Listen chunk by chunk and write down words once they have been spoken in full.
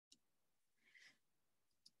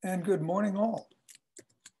and good morning all.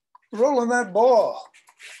 Rolling that ball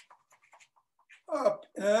up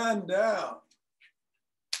and down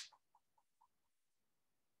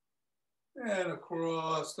and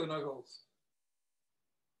across the knuckles.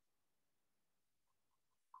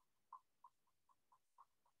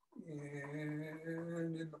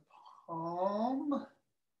 And in the palm,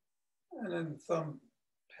 and then thumb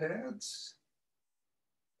pads,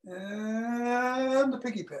 and the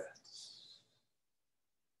piggy pads.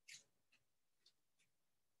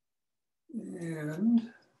 And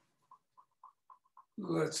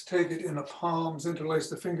let's take it in the palms, interlace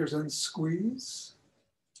the fingers and squeeze.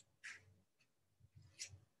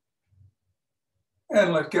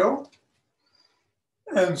 And let go.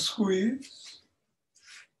 And squeeze.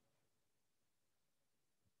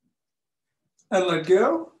 And let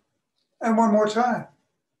go. And one more time.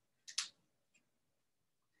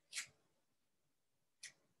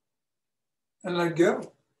 And let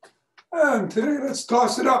go. And today, let's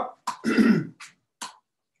toss it up.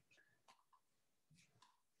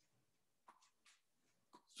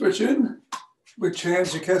 Switch in, which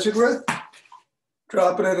hands you catch it with.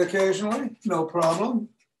 Dropping it occasionally, no problem.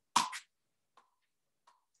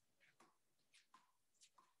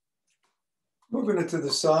 Moving it to the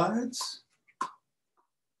sides.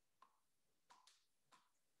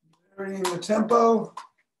 Varying the tempo,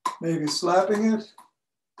 maybe slapping it.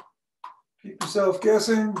 Keep yourself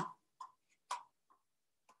guessing.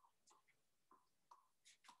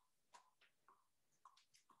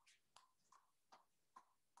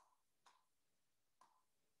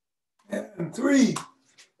 And 3,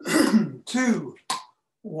 2,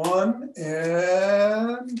 1,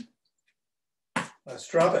 and let's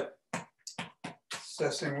drop it.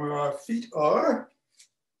 Assessing where our feet are.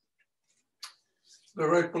 They're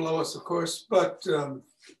right below us, of course, but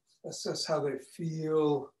assess how they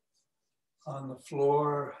feel on the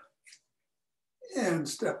floor. And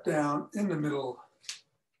step down in the middle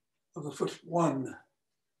of the foot. 1,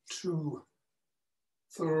 2,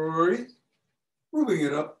 3. Moving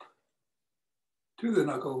it up to the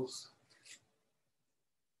knuckles.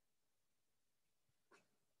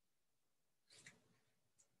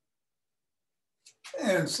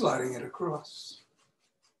 And sliding it across.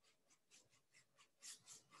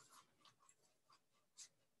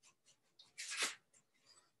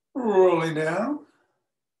 Rolling down.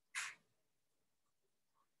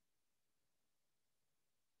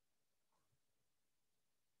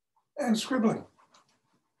 And scribbling.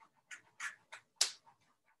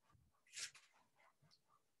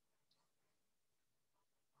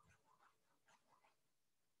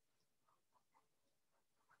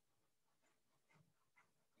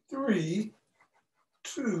 Three,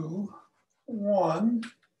 2, 1,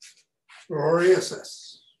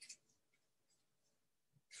 reassess.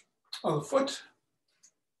 On the foot.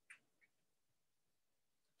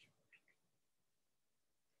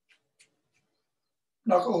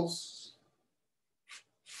 Knuckles.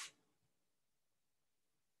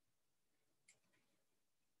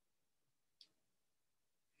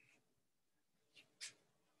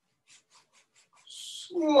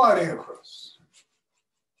 Sliding across.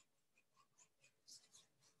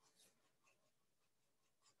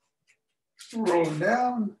 Rolling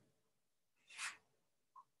down.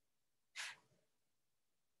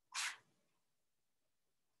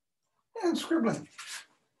 And scribbling.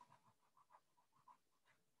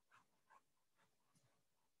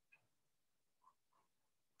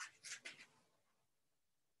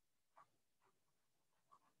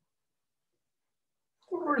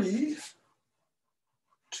 Three,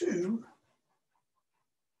 2,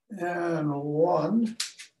 and 1.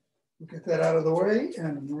 Get that out of the way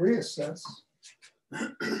and reassess.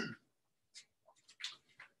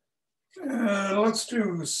 And let's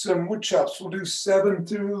do some wood chops. We'll do 7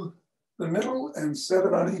 through the middle and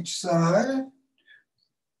 7 on each side.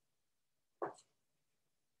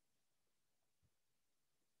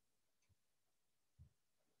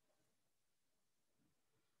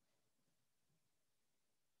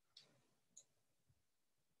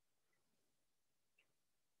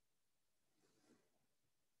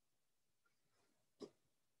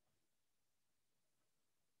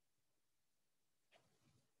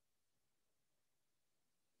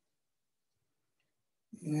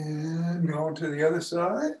 And going to the other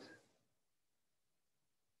side.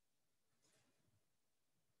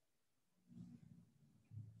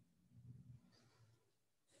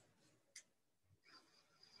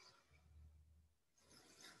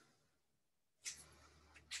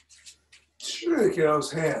 Shake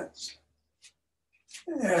those hands.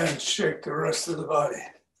 And shake the rest of the body.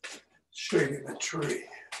 Shaking the tree.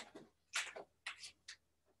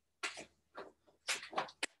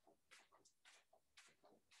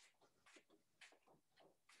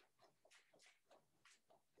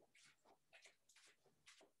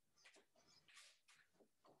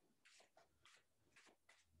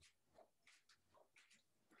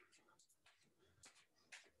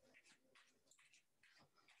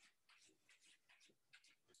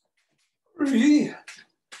 3,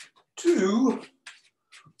 2,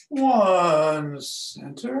 1.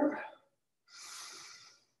 Center.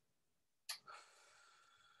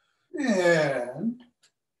 And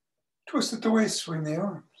twist at the waist, swing the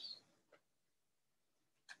arms.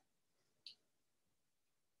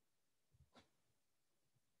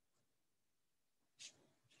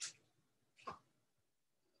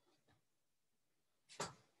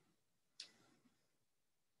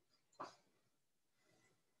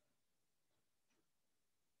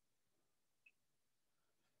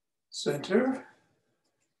 Center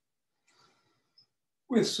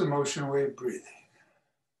with some motion wave breathing.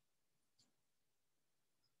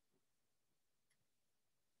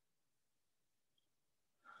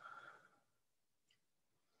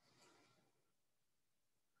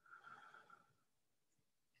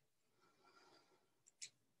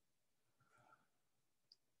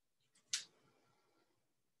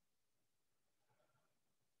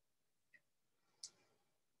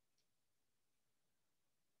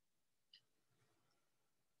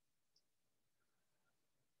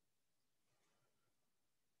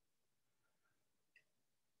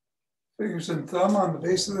 Fingers and thumb on the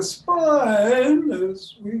base of the spine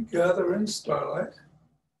as we gather in starlight.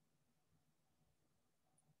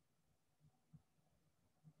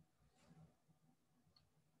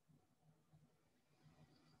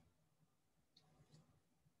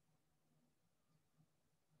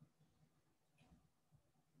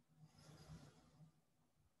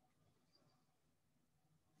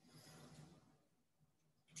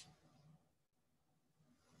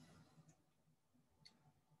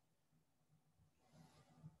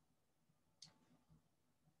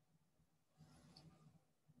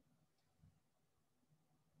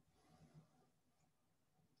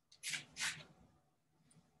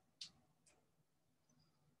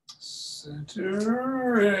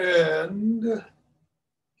 Center and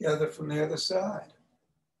gather from the other side.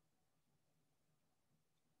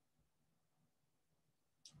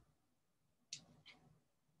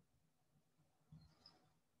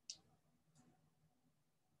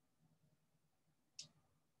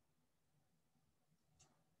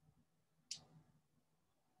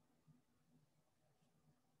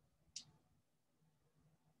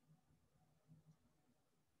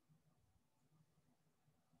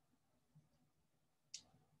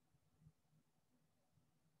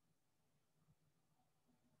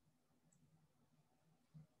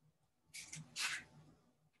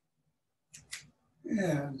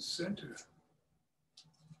 And center.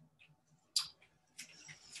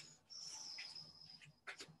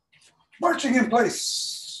 Marching in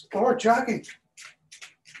place or jogging.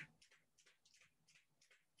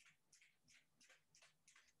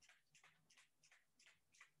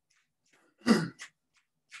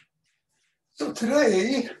 So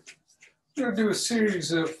today, we're going to do a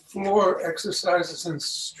series of floor exercises and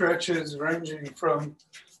stretches ranging from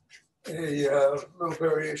a little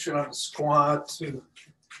variation on the squat to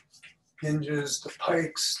hinges to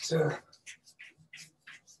pikes to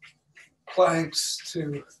planks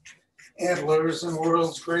to antlers and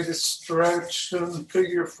world's greatest stretch and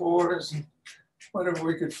figure fours and whatever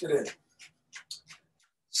we could fit in.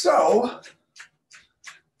 So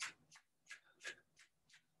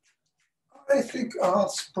I think I'll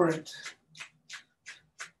sprint,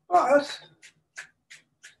 but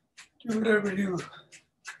do whatever you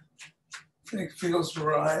think feels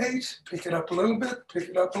right. Pick it up a little bit, pick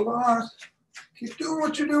it up a lot. Keep doing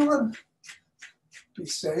what you're doing. Be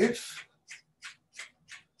safe.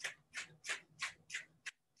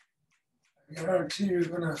 I guarantee you're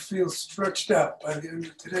gonna feel stretched out by the end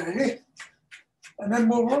of today. And then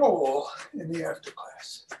we'll roll in the after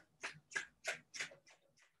class.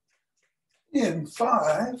 In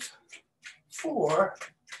 5, 4,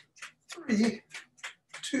 3,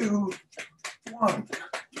 2, 1,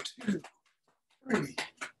 2, 3.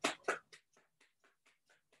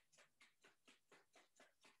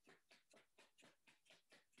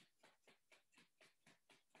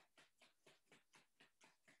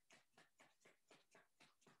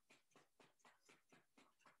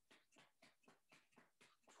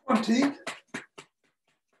 20,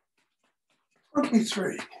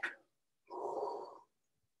 23.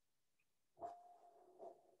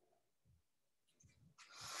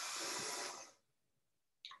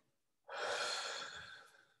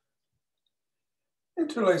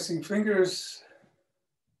 Interlacing fingers,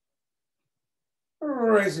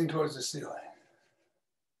 raising towards the ceiling.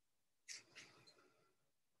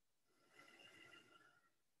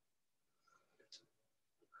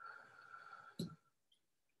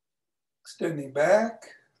 Extending back.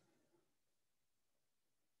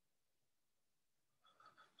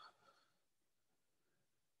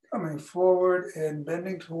 Coming forward and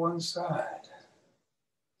bending to one side.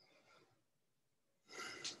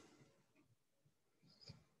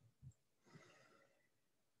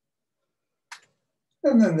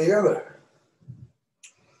 And then the other.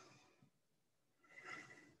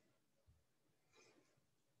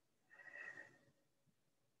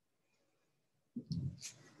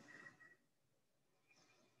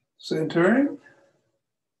 Centering.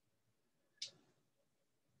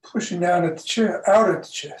 Pushing down at the chest, out at the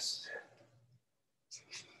chest.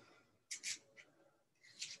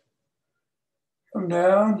 Come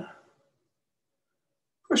down.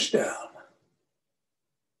 Push down.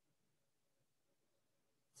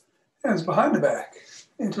 Hands behind the back.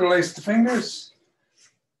 Interlace the fingers.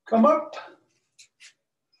 Come up.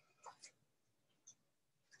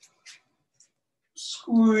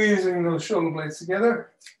 Squeezing those shoulder blades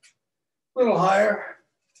together. A little higher.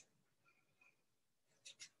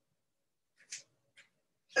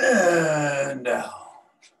 And down.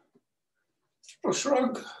 Little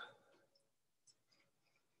shrug.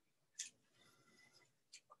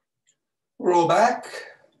 Roll back.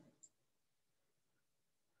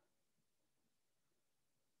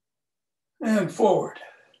 And forward.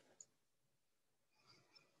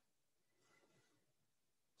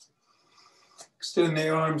 Extend the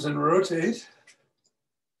arms and rotate.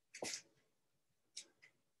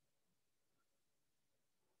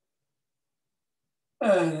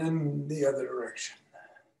 And in the other direction.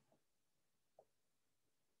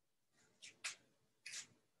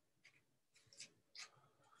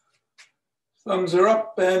 Thumbs are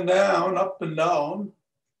up and down, up and down.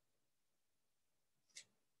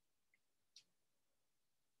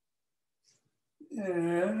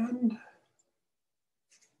 And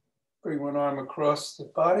bring one arm across the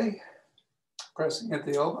body, pressing at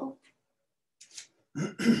the elbow.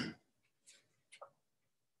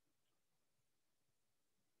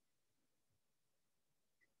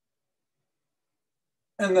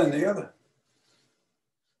 And then the other.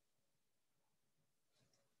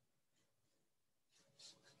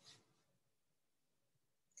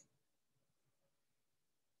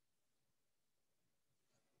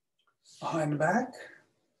 Behind the back,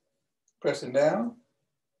 pressing down.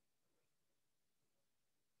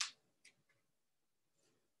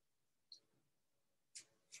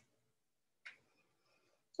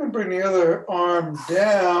 And bring the other arm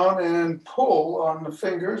down and pull on the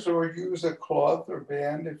fingers, or use a cloth or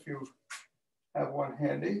band if you have one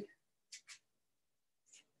handy.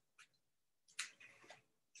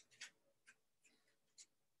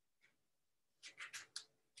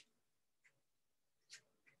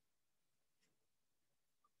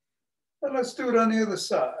 And let's do it on the other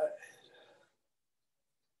side.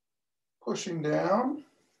 Pushing down.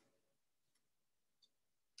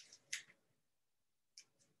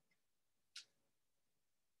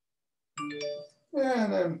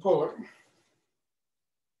 And then pulling.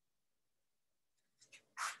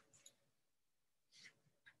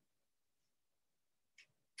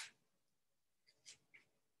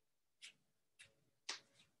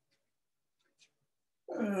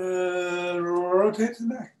 Rotate the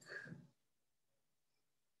neck.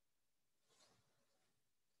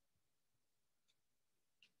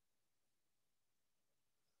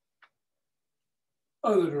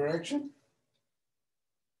 Other direction.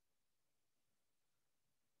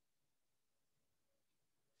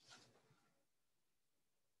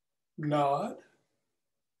 Nod.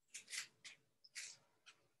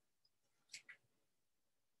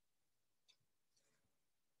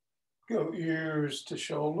 Go ears to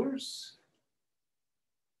shoulders.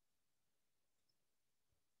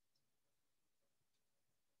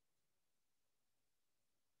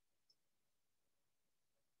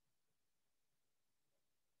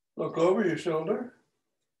 Look over your shoulder.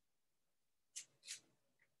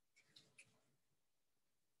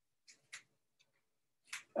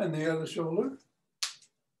 And the other shoulder.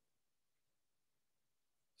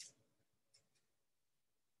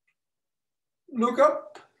 Look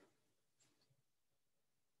up.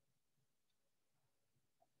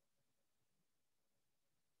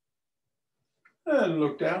 And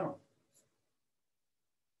look down.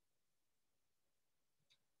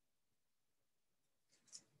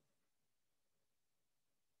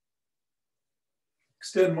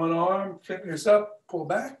 Extend one arm, fingers up, pull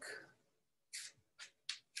back.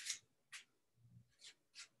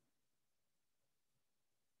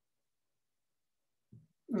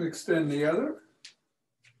 And extend the other.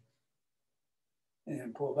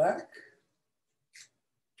 And pull back.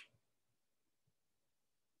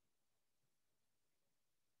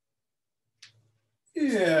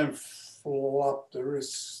 And flop the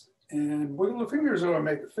wrists and wiggle the fingers, or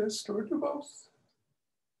make a fist, or do both.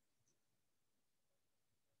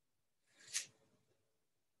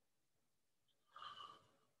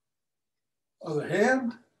 Other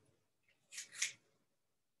hand.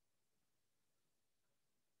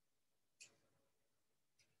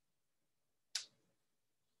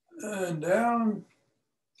 And down.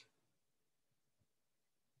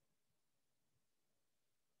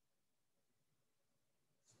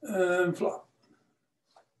 And flop.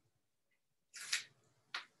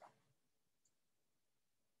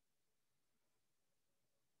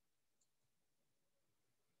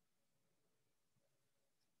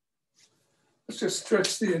 Let's just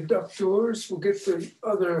stretch the adductors. We'll get the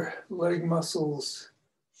other leg muscles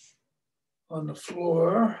on the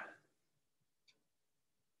floor.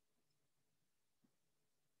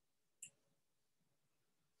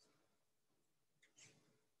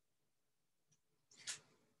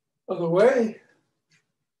 Other way.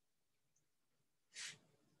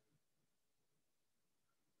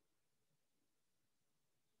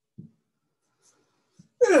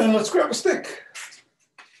 And let's grab a stick.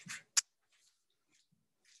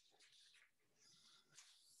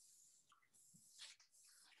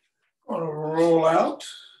 Want to roll out.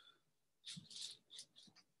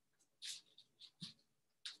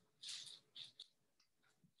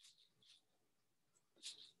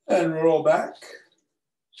 And roll back.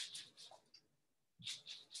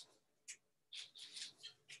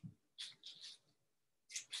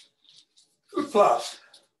 Good flop.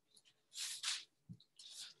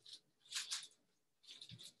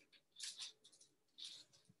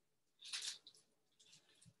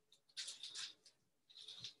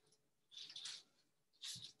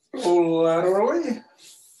 Roll laterally.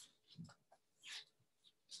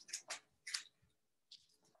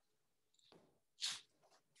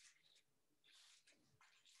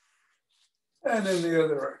 And in the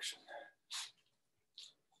other direction.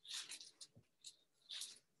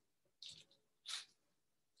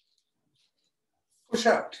 Push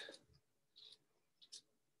out.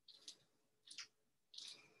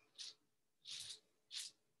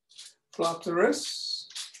 Flop the wrists.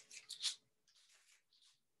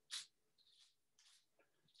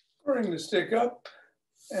 Bring the stick up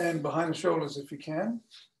and behind the shoulders if you can.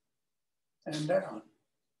 And down.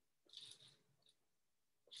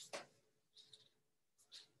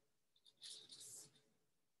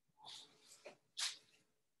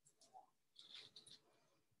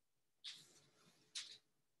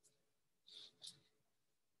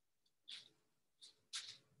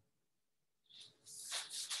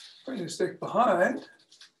 Bring the stick behind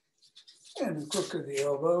and the crook of the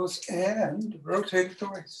elbows and rotate the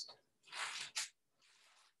waist.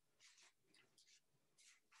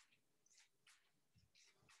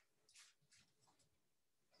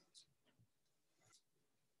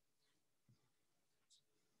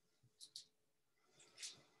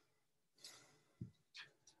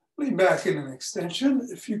 Lean back in an extension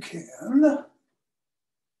if you can.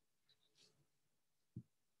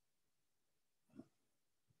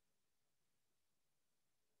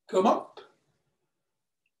 Come up.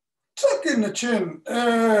 Tuck in the chin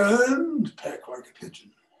and peck like a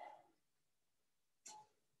pigeon.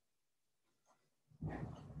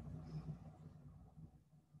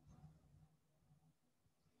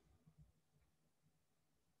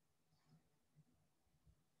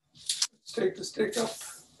 Let's take the stick up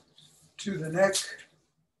to the neck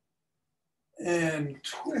and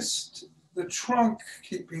twist the trunk,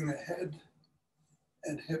 keeping the head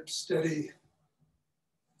and hips steady,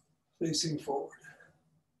 facing forward.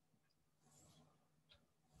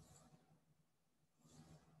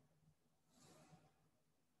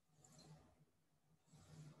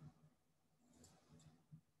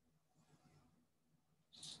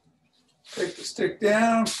 Take the stick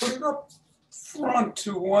down, put it up front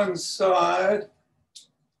to one side,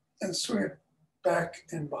 and swing it back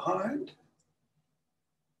and behind.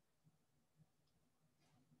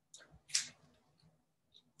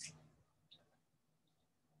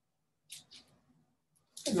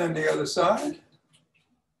 And then the other side.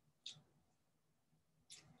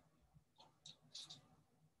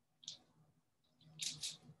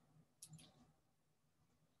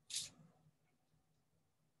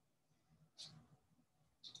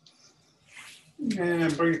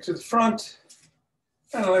 And bring it to the front.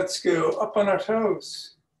 And let's go up on our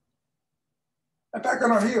toes. And back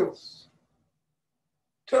on our heels.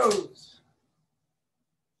 Toes.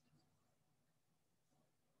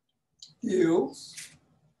 Heels.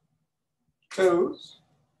 Toes.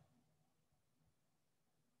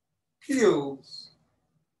 Heels.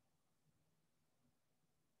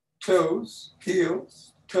 Toes.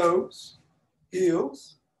 Heels. Toes.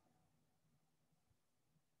 Heels.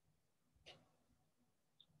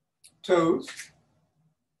 Toes.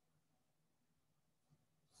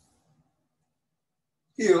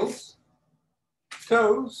 Heels.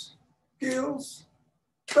 toes, heels,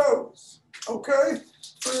 toes. Okay,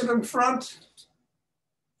 bring it in front.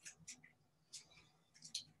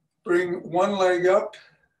 Bring one leg up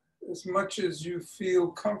as much as you feel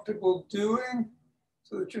comfortable doing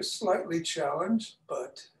so that you're slightly challenged,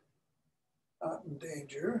 but not in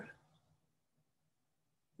danger.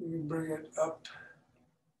 You can bring it up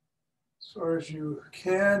as far as you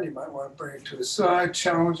can. You might want to bring it to the side,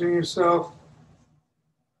 challenging yourself.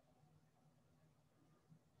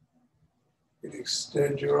 You can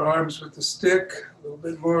extend your arms with the stick, a little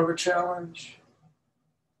bit more of a challenge.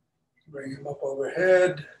 Bring him up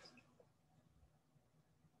overhead.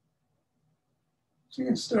 So you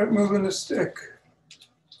can start moving the stick.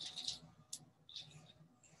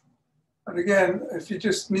 And again, if you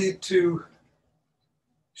just need to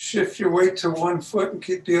shift your weight to one foot and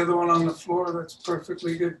keep the other one on the floor, that's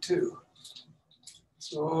perfectly good too.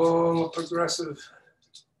 It's all a progressive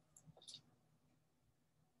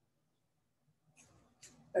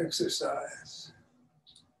exercise.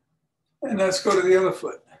 And let's go to the other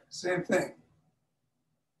foot, same thing.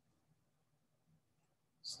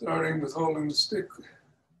 Starting with holding the stick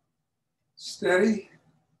steady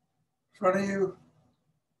in front of you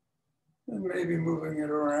and maybe moving it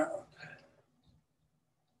around.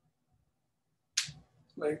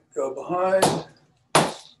 Leg go behind.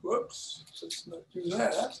 Whoops, let's not do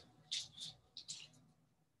that.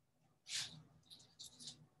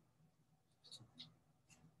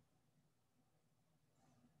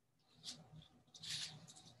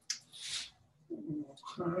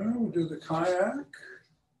 Okay, we'll do the kayak.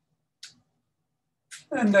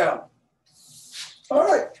 And down. All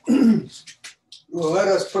right. Well, let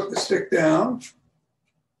us put the stick down.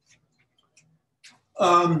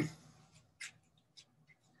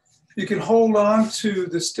 You can hold on to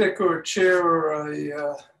the stick or a chair or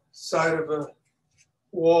a side of a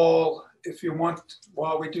wall if you want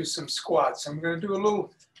while we do some squats. I'm going to do a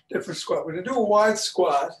little different squat. We're going to do a wide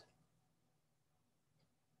squat.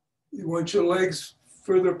 You want your legs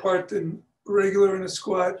further apart than regular in a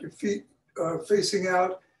squat, your feet facing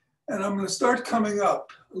out. And I'm going to start coming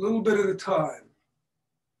up a little bit at a time,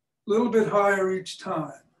 a little bit higher each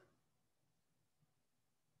time.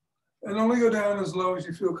 And only go down as low as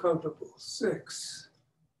you feel comfortable. 6,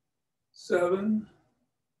 7,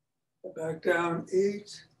 back down,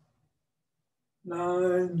 8,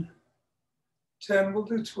 9, 10, we'll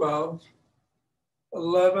do 12,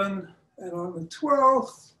 11, and on the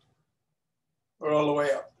 12th, we're all the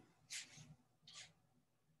way up.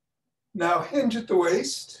 Now hinge at the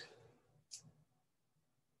waist.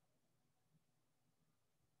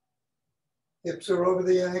 Hips are over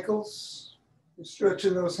the ankles. You're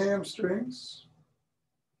stretching those hamstrings.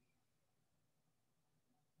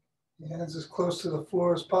 Hands as close to the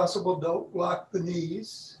floor as possible. Don't lock the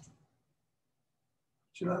knees.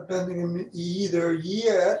 But you're not bending them either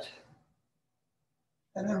yet.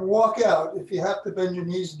 And then walk out. If you have to bend your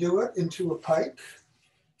knees, do it into a pike.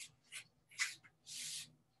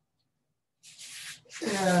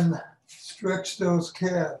 And stretch those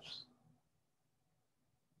calves.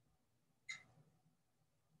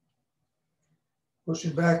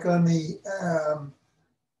 Pushing back on the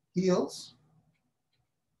heels.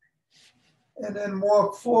 And then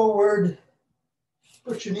walk forward.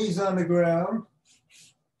 Put your knees on the ground.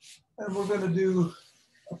 And we're going to do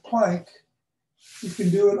a plank. You can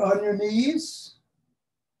do it on your knees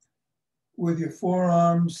with your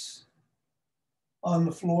forearms on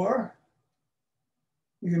the floor.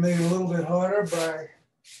 You can make it a little bit harder by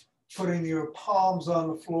putting your palms on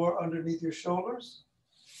the floor underneath your shoulders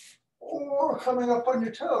or coming up on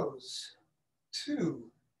your toes. 2,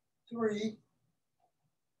 3,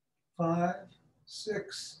 5,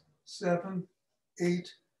 6, 7,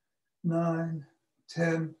 8, 9,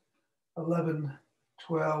 10, 11,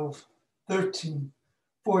 12, 13,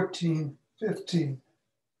 14, 15.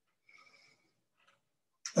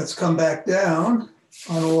 Let's come back down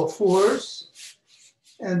on all fours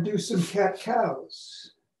and do some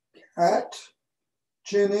cat-cows. Cat,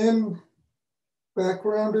 chin in, back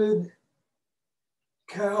rounded,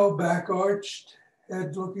 cow, back arched,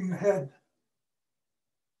 head looking ahead.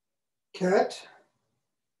 Cat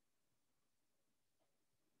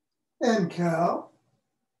and cow.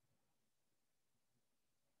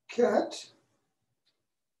 Cat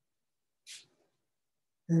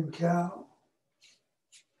and cow.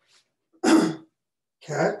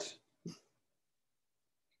 Cat,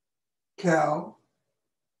 cow,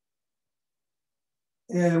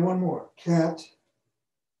 and one more, cat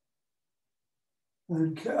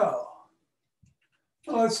and cow.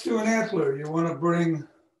 Now let's do an antler. You want to bring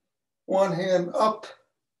one hand up,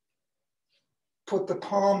 put the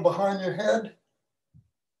palm behind your head,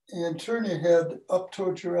 And turn your head up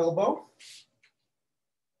towards your elbow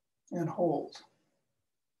and hold.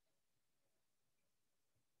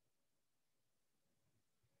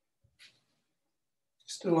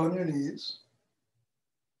 Still on your knees.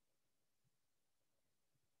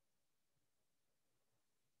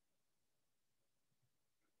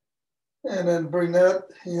 And then bring that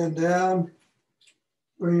hand down.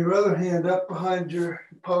 Bring your other hand up behind your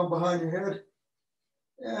palm behind your head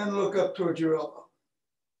and look up towards your elbow.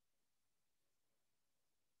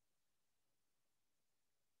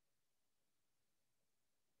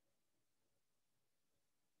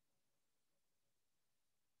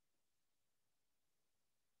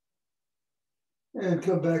 And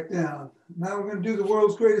come back down. Now we're going to do the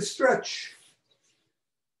world's greatest stretch.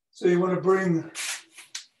 So you want to bring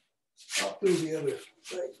up through the other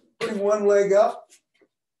leg. Bring one leg up.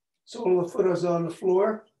 Sole of the foot is on the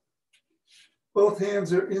floor. Both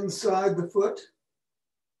hands are inside the foot.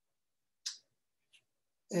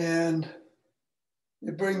 And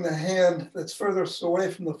you bring the hand that's furthest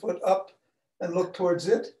away from the foot up and look towards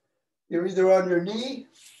it. You're either on your knee,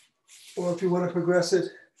 or if you want to progress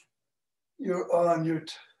it, you're on your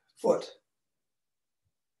foot.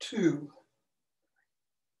 2.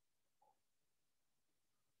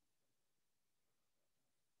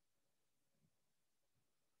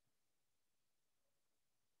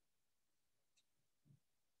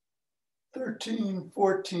 (13,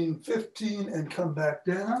 14, 15) and come back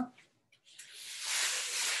down.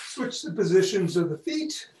 Switch the positions of the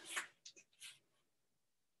feet.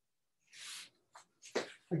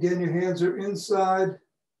 Again, your hands are inside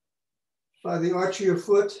by the arch of your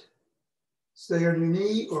foot. Stay on your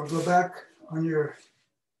knee or go back on your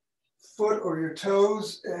foot or your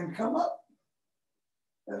toes and come up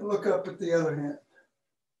and look up at the other hand.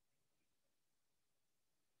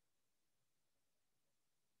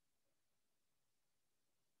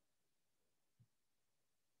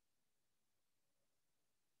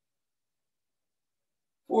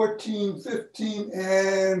 (14, 15)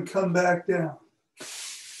 and come back down.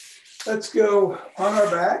 Let's go on our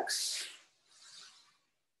backs.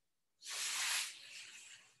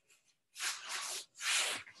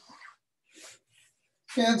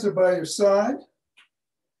 Hands are by your side.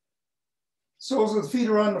 Soles of the feet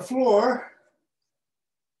are on the floor.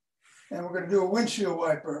 And we're going to do a windshield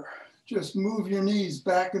wiper. Just move your knees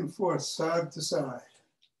back and forth, side to side.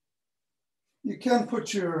 You can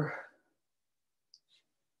put your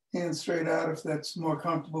hands straight out if that's more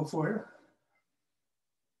comfortable for you.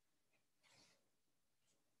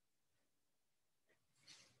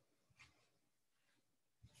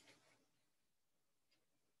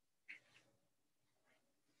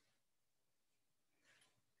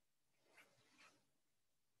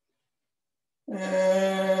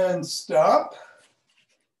 And stop.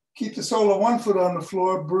 Keep the sole of one foot on the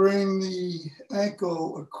floor. Bring the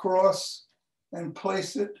ankle across and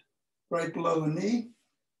place it right below the knee.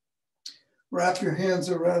 Wrap your hands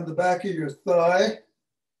around the back of your thigh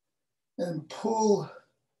and pull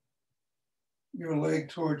your leg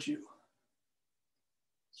towards you.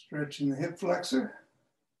 Stretching the hip flexor.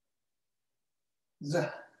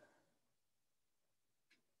 Zah.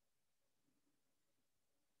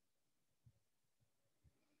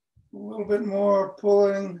 A little bit more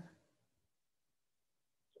pulling.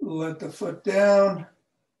 Let the foot down.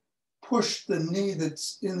 Push the knee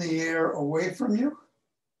that's in the air away from you.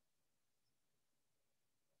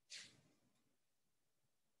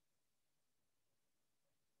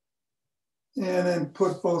 And then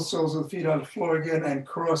put both soles of the feet on the floor again and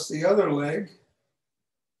cross the other leg.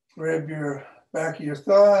 Grab your back of your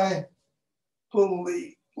thigh. Pull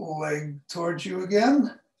the leg towards you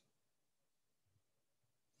again.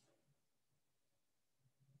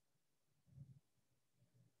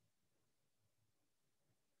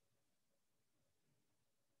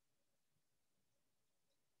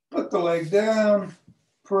 Put the leg down,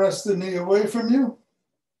 press the knee away from you.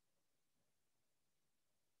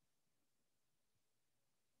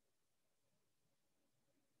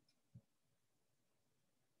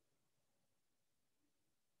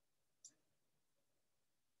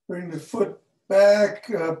 Bring the foot back,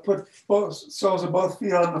 put both soles of both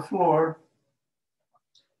feet on the floor.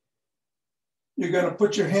 You're going to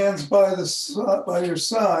put your hands by your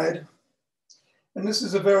side. And this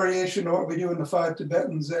is a variation of what we do in the 5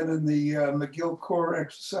 Tibetans and in the McGill core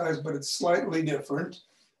exercise, but it's slightly different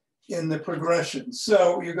in the progression.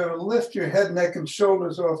 So you're going to lift your head, neck, and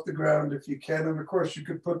shoulders off the ground if you can. And of course, you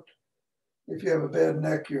could put, if you have a bad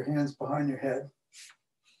neck, your hands behind your head,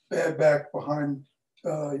 bad back behind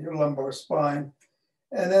your lumbar spine.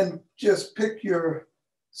 And then just pick your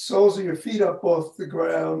soles of your feet up off the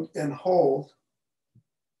ground and hold.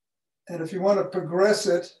 And if you want to progress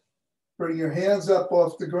it, bring your hands up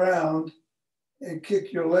off the ground and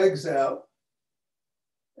kick your legs out.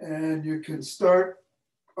 And you can start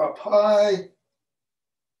up high.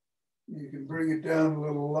 You can bring it down a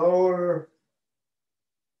little lower.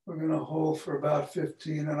 We're going to hold for about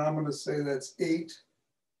 15, and I'm going to say that's 8,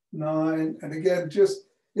 9. And again, just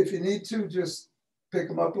if you need to, just pick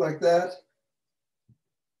them up like that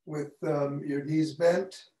with your knees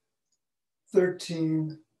bent.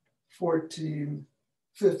 13, 14,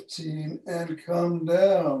 15, and come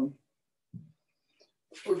down.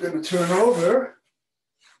 We're going to turn over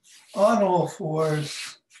on all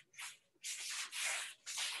fours.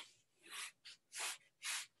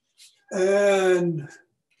 And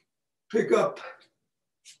pick up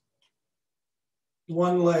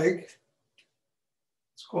one leg.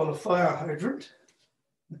 It's called a fire hydrant.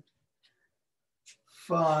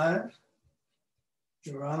 5.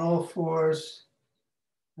 You're on all fours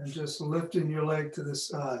and just lifting your leg to the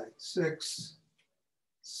side. 6,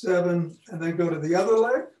 7, and then go to the other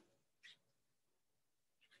leg.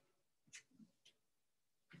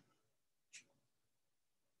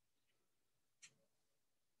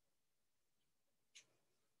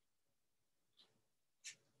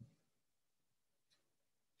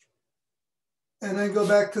 And then go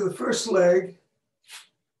back to the first leg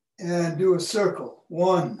and do a circle.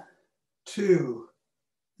 1, 2,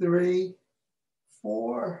 3,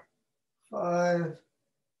 4, 5,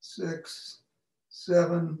 6,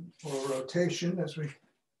 7, or rotation as we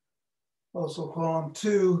also call them.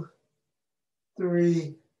 2,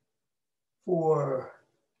 3, 4,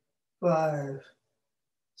 5,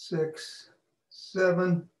 6,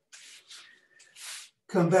 7.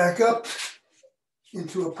 Come back up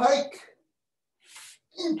into a pike.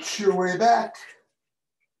 Inch your way back.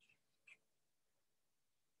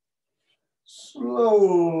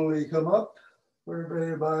 Slowly come up,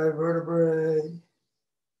 vertebrae by vertebrae.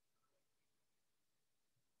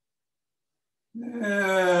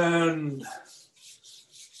 And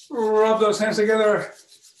rub those hands together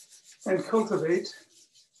and cultivate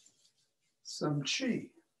some chi.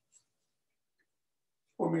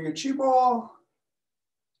 Forming a chi ball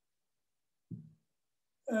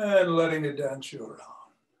and letting it dance you around.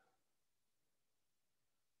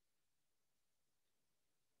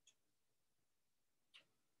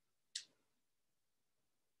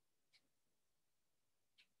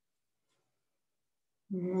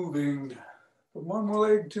 Moving from one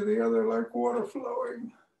leg to the other like water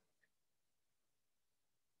flowing.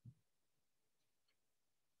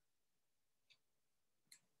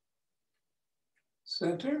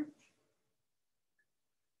 Center.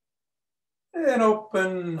 And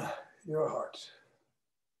open your heart.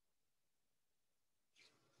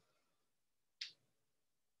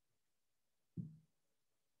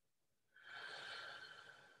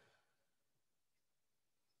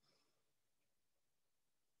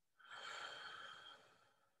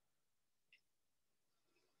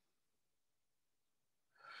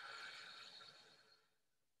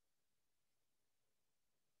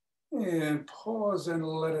 And pause and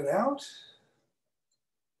let it out.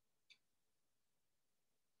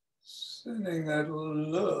 Sending that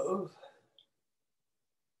love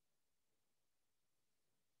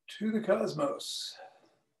to the cosmos.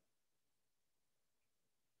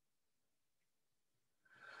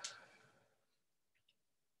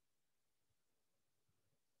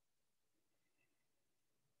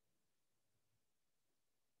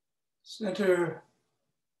 Center,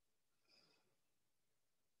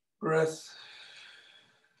 breath,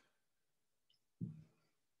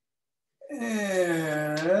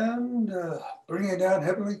 and bring it down,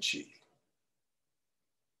 heavenly chi.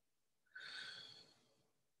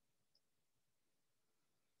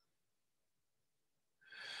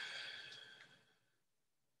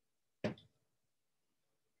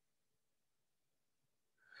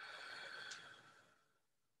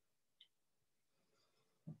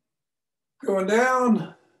 Going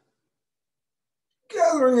down,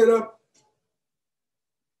 gathering it up.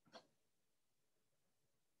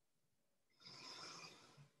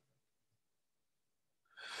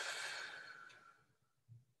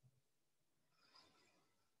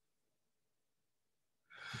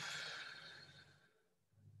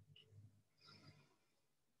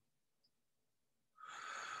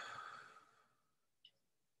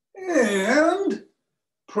 And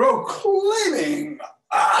proclaiming,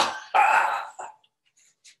 aha!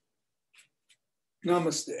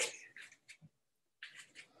 Namaste.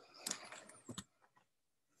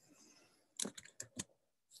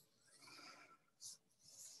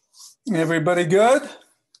 Everybody good?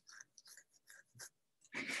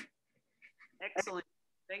 Excellent.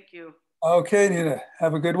 Thank you. Okay, Nina,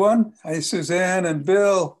 have a good one. Hi, Suzanne and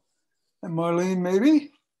Bill and Marlene,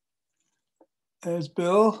 maybe. There's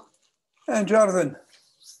Bill and Jonathan.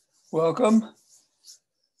 Welcome.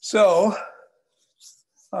 So,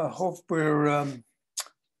 I hope we're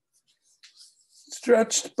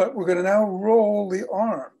stretched, but we're going to now roll the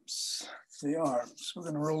arms. We're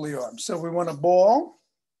going to roll the arms. So we want a ball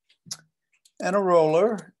and a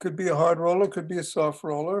roller. Could be a hard roller, could be a soft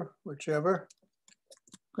roller, whichever.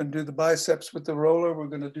 We're going to do the biceps with the roller. We're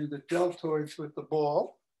going to do the deltoids with the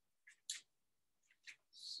ball.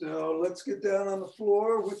 So let's get down on the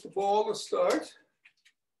floor with the ball to start.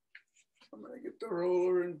 I'm going to get the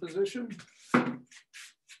roller in position. Over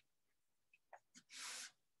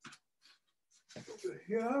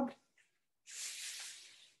here.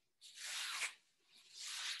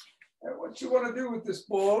 And what you want to do with this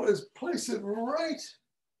ball is place it right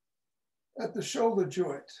at the shoulder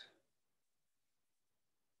joint.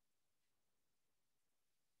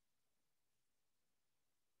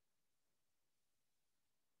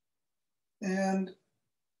 And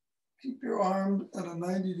keep your arm at a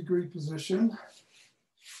 90-degree position.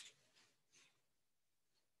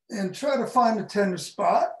 And try to find a tender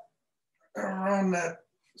spot around that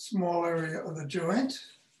small area of the joint.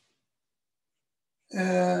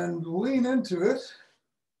 And lean into it.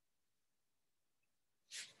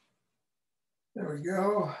 There we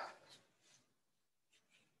go.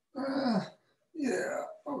 Yeah,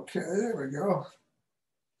 okay, there we go.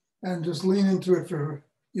 And just lean into it for,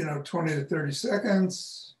 20 to 30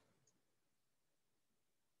 seconds.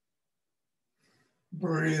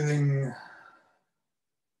 Breathing.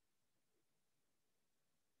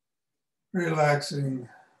 Relaxing.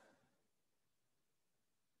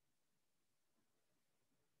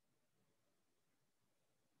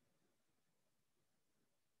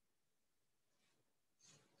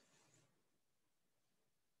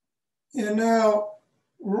 And now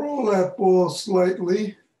roll that ball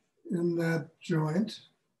slightly in that joint.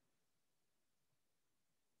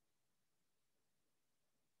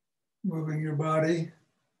 Moving your body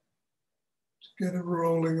to get it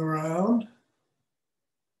rolling around.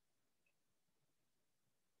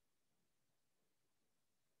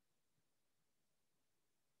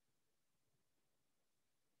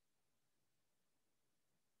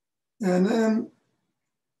 And then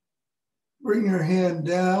bring your hand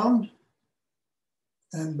down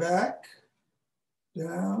and back,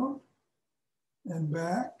 down and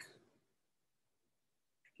back.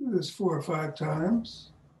 Do this 4 or 5 times.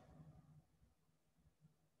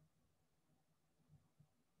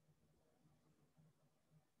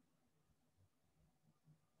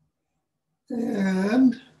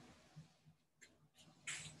 And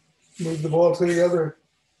move the ball to the other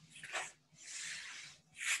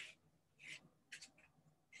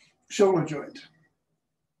shoulder joint.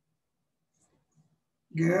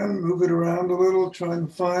 Again, move it around a little, trying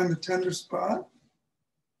to find the tender spot.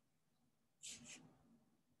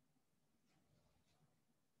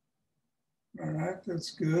 All right,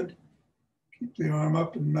 that's good. Keep the arm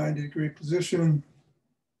up in 90-degree position.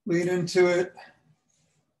 Lean into it.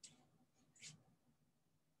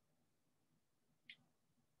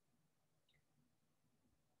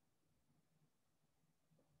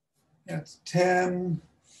 That's 10.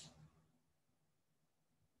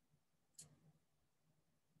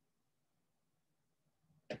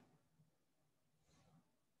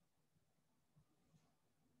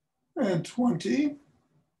 And 20.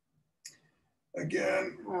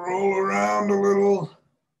 Again, roll around a little.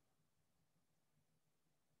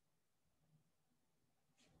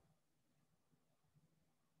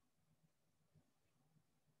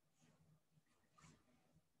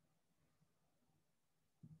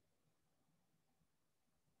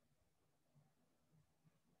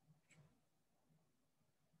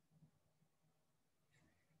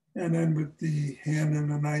 And then with the hand in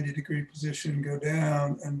the 90-degree position, go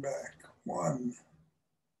down and back. 1,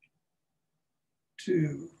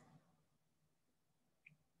 2,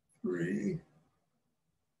 3,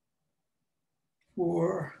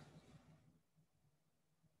 4,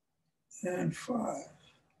 and 5.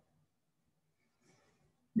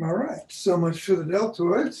 All right, so much for the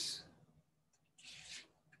deltoids.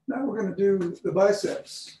 Now we're going to do the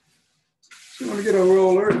biceps. So you want to get a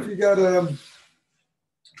roller. If you got a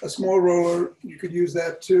small roller, you could use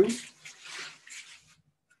that too.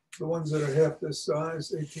 The ones that are half this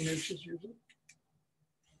size, 18 inches usually.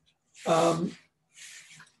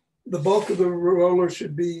 The bulk of the roller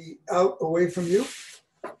should be out away from you.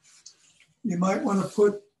 You might want to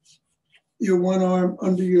put your one arm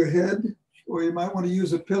under your head, or you might want to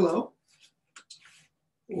use a pillow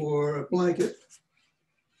or a blanket.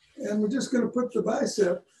 And we're just going to put the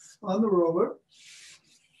bicep on the roller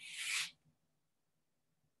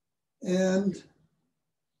and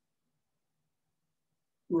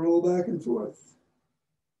roll back and forth.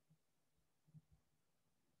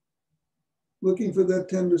 Looking for that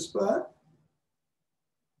tender spot.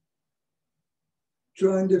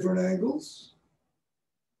 Trying different angles.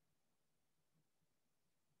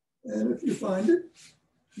 And if you find it,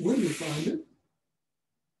 when you find it,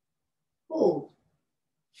 hold.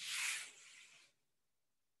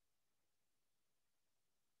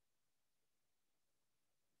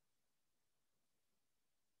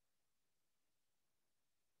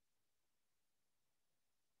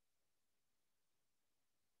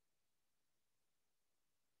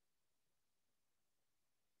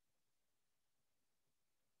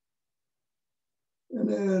 And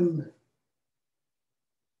then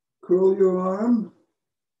curl your arm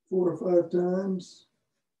 4 or 5 times.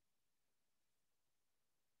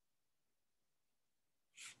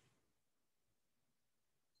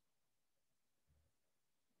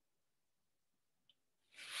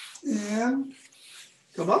 And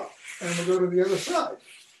come up, and we'll go to the other side.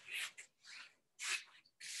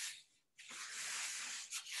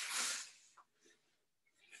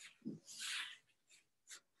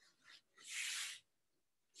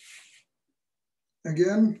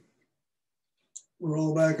 Again,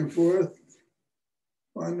 roll back and forth.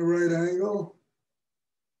 Find the right angle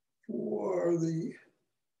for the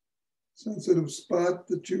sensitive spot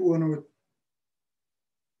that you want to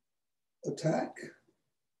attack.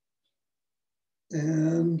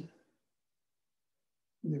 And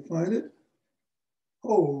when you find it,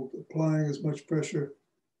 hold, applying as much pressure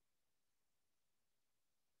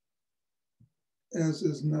as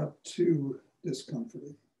is not too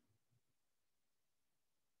discomforting.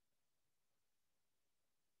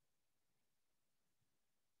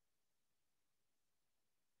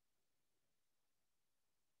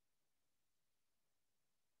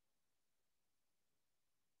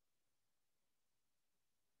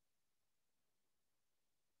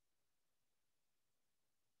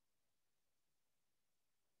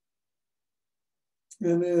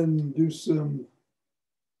 And then do some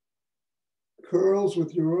curls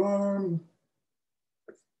with your arm.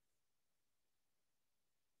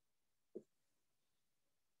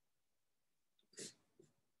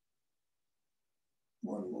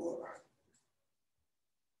 One more.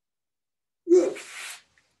 Good.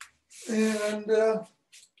 And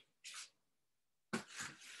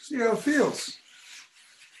see how it feels.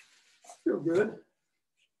 Feel good.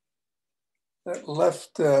 That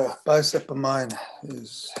left bicep of mine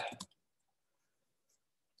is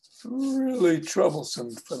really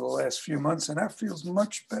troublesome for the last few months, and that feels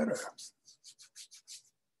much better.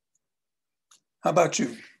 How about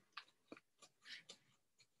you?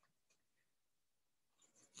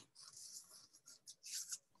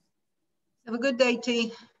 Have a good day,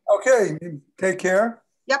 T. Okay, take care.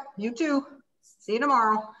 Yep, you too. See you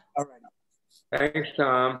tomorrow. All right. Thanks,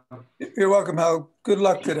 Tom. You're welcome, Hal. Good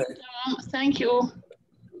luck today. Thank you.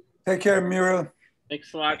 Take care, Mira.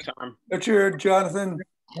 Thanks a lot, Tom. Richard, Jonathan.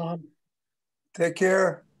 Take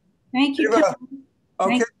care. Thank you, Eva. Tom.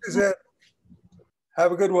 Okay, Thank is it.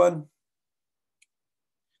 Have a good one.